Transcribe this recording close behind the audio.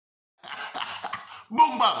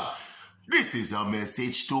Boom bang. This is a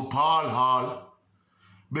message to Paul Hall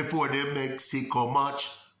before the Mexico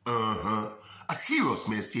match. A serious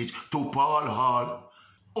message to Paul Hall.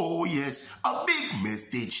 Oh yes, a big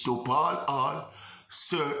message to Paul Hall.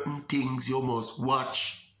 Certain things you must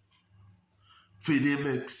watch for the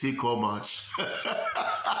Mexico match.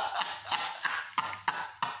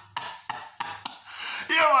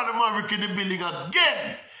 Yeah, man, the Maverick in the building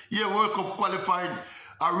again. Yeah, World Cup qualifying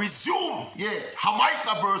resume. Yeah,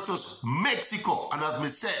 Jamaica versus Mexico. And as me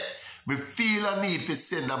said, we feel a need to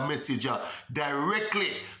send a message directly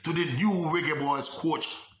to the new Reggae Boyz coach,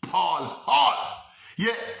 Paul Hall.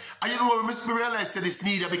 Yeah, and you know what, me realize that this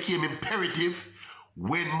need became imperative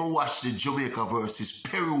when I watched the Jamaica versus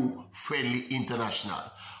Peru friendly international.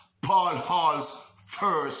 Paul Hall's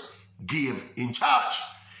first game in charge.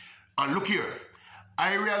 And look here,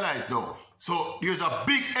 I realize now, so there's a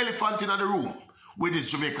big elephant in the room with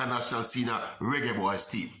this Jamaica national senior Reggae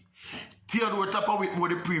Boyz team. Theodore Tapper with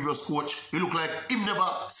the previous coach, he look like him never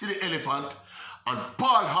see the elephant. And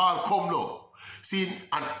Paul Hall come now. See,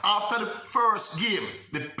 and after the first game,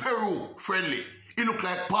 the Peru friendly, it look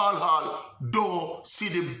like Paul Hall don't see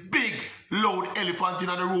the big loud elephant in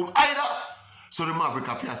the room either. So the Maverick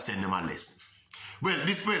have to send them a lesson. Well,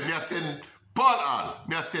 this way, me I send Paul Hall,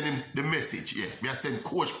 me I send him the message, yeah. Me I send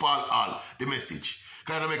Coach Paul Hall the message.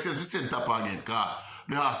 Kind of makes sense, we send Tapper again, because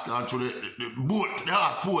the horse gone through the boat, the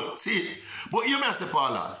horse boat, see? But you may say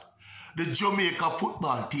Paul Hall, the Jamaica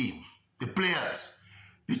football team, the players,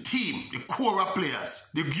 the team, the core of players,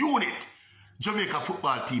 the unit, Jamaica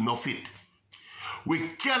football team not fit. We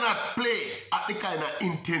cannot play at the kind of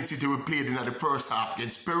intensity we played in the first half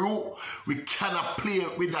against Peru. We cannot play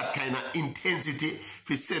with that kind of intensity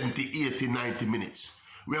for 70, 80, 90 minutes.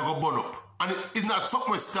 We are going to burn up. And it's not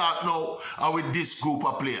something we start now with this group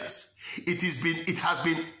of players. It has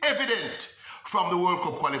been evident from the World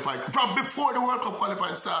Cup qualifying, from before the World Cup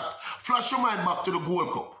qualifying start. Flash your mind back to the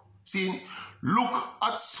Gold Cup. See, look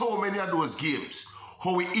at so many of those games.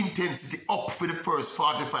 How we intensity up for the first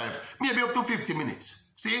 45, maybe up to 50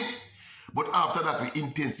 minutes. See? But after that, we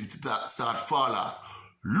intensity start fall off.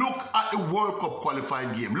 Look at the World Cup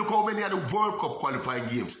qualifying game. Look how many of the World Cup qualifying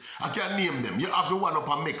games. I can name them. You have the one up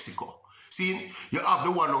in Mexico. See? You have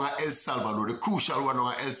the one on El Salvador, the crucial one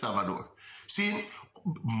on El Salvador. See?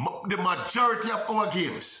 The majority of our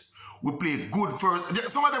games, we play good first.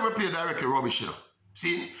 Some of them we play directly rubbish, you know.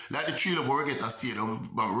 See, like the three of our get a stadium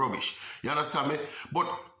rubbish. You understand me? But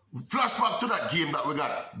flashback to that game that we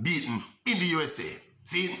got beaten in the USA.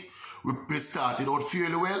 See, we started out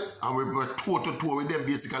fairly well and we were toe-to-toe with them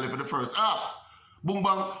basically for the first half. Boom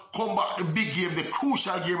bang, come back the big game, the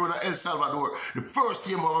crucial game of El Salvador, the first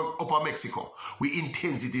game of Upper Mexico. We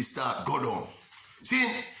intensity start go down. See?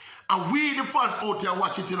 And we, the fans out there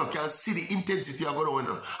watching, you know, can see the intensity of going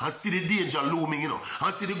on, and see the danger looming, you know,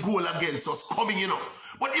 and see the goal against us coming, you know.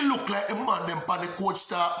 But it look like the man, them pan the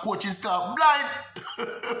coaching staff blind.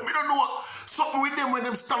 We don't know something with them when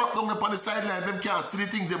them stand up down on the sideline, them can't see the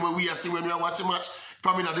things them when we are seeing when we are watching match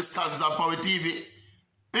from in the stands and power TV.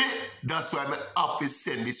 That's why I have to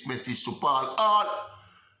send this message to Paul Hall.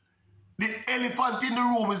 The elephant in the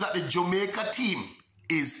room is that the Jamaica team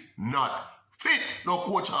is not fit. No,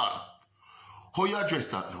 Coach Hall. How you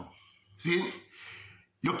address that now? See?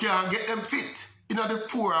 You can't get them fit in the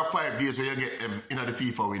 4 or 5 days where you get them in the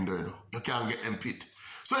FIFA window, you know. You can't get them fit.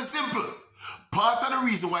 So it's simple. Part of the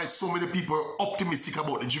reason why so many people are optimistic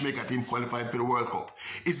about the Jamaica team qualifying for the World Cup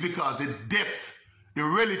is because the depth, the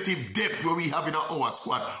relative depth where we have in our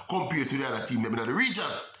squad compared to the other team in the region.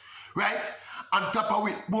 Right? And Tapper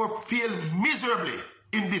will fail miserably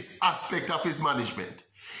in this aspect of his management.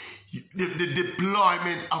 The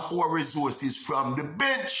deployment of our resources from the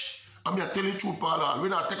bench. I mean, I tell you the truth, Paul Hall. We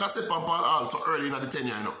not take a step on Paul Hall so early in the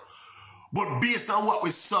tenure, you know. But based on what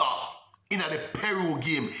we saw in the Peru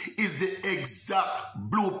game is the exact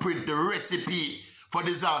blueprint, the recipe for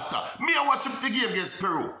disaster. Me, I watched the game against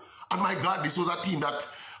Peru. And my God, this was a team that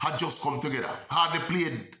had just come together. Hardly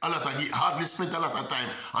played a lot of games, hardly spent a lot of time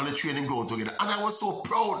on the training ground together. And I was so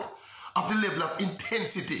proud of the level of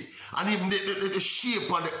intensity and even the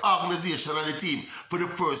shape and the organization of the team for the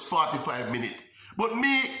first 45 minutes. But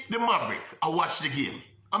me, the Maverick, I watched the game.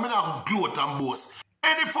 I mean, I gloat and boast.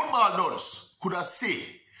 Any football nuns could have said,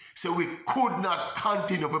 so we could not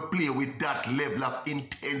continue to play with that level of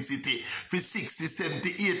intensity for 60, 70,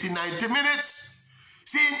 80, 90 minutes.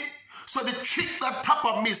 See? So the trick that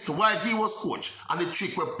Tapper missed while he was coach and the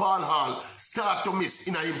trick where Paul Hall started to miss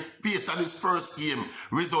in based on his first game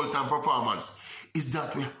result and performance is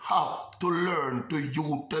that we have to learn to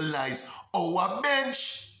utilize our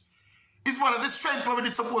bench. It's one of the strengths where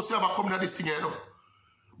we're supposed to have a coming at this thing, you know.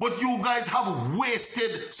 But you guys have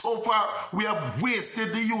wasted, so far, we have wasted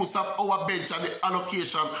the use of our bench and the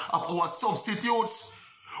allocation of our substitutes.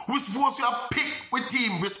 We're supposed to have picked with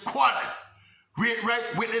team, with squad, right,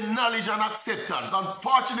 with the knowledge and acceptance.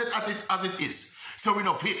 Unfortunate as it is. So we're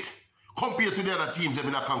not fit compared to the other teams that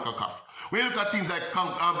in a CONCACAF. When you look at teams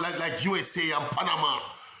like USA and Panama,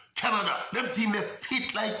 Canada, them teams, they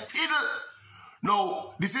fit like fiddle.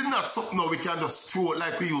 No, this is not something we can just throw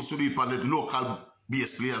like we used to do on the local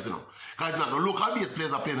base players, you know. Because not the local base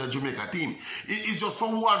players are playing a Jamaica team. It's just for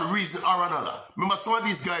one reason or another. Remember, some of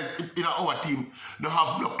these guys in our team, they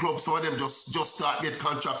have no club. Some of them just start get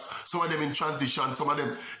contracts. Some of them in transition. Some of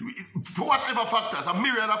them, for whatever factors, a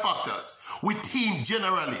myriad of factors. We team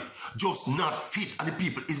generally just not fit. And the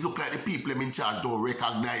people, it look like the people in charge don't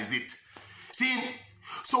recognize it. See?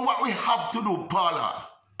 So what we have to do, Paula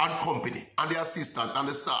and company, and the assistant and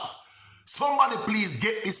the staff, somebody please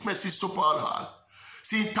get this message to Paul Hall.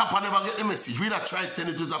 See, Tapper never get the message. We not try to send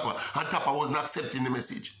it to Tapper, and Tapper wasn't accepting the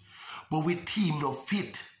message. But we team no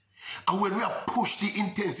fit. And when we have pushed the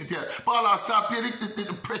intensity, Paul Hall start playing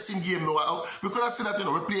the pressing game now. We could have seen that, you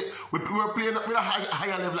know, we're playing with a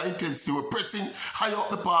higher level of intensity. We're pressing higher up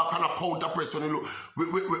the park and a counter press when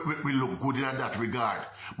we look good in that regard.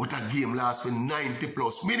 But a game lasts for 90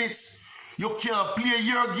 plus minutes. You can't play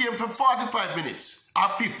your game for 45 minutes or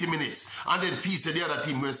 50 minutes and then feast the other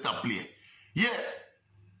team will stop playing. Yeah.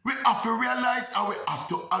 We have to realize and we have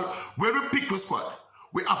to, when we pick a squad,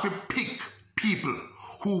 we have to pick people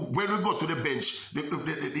who, when we go to the bench,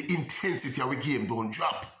 the intensity of the game don't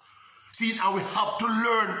drop. See, and we have to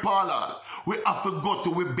learn, Paula. We have to go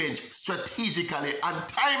to the bench strategically and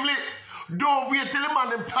timely. Don't wait till the man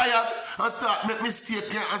them tired and start make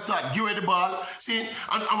mistake and start give the ball. See,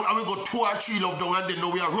 and we go 2 or 3 love down and then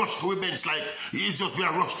now we are rushed to the bench like it's just we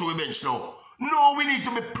are rushed to the bench now. No, we need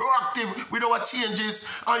to be proactive with our changes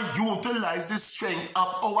and utilize the strength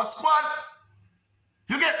of our squad.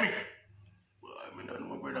 You get me? I don't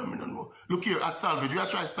know, brother, I don't know. Look here, at salvage, we are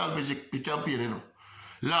trying to salvage the campaign, you know.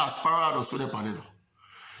 Last parados with the pan, you know.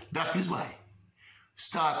 That is why,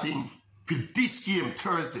 starting with this game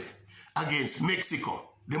Thursday against Mexico,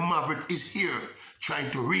 the Maverick is here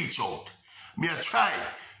trying to reach out. Me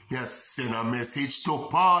send a message to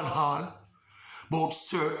Paul Hall about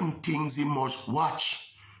certain things he must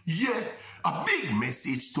watch. Yeah, a big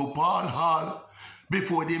message to Paul Hall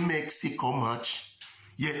before the Mexico match.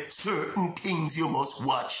 Yeah, certain things you must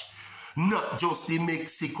watch. Not just the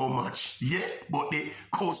Mexico match, yeah, but the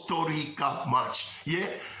Costa Rica match, yeah,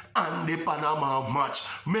 and the Panama match.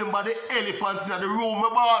 Remember the elephant in the room, my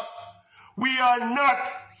boss? We are not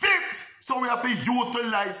fit, so we have to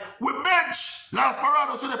utilize we bench. Last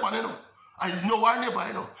parado so the pan, you know. And it's nowhere never,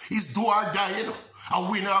 you know. It's do or die, you know. And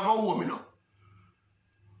we never go home, you know.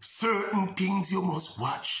 Certain things you must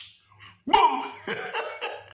watch.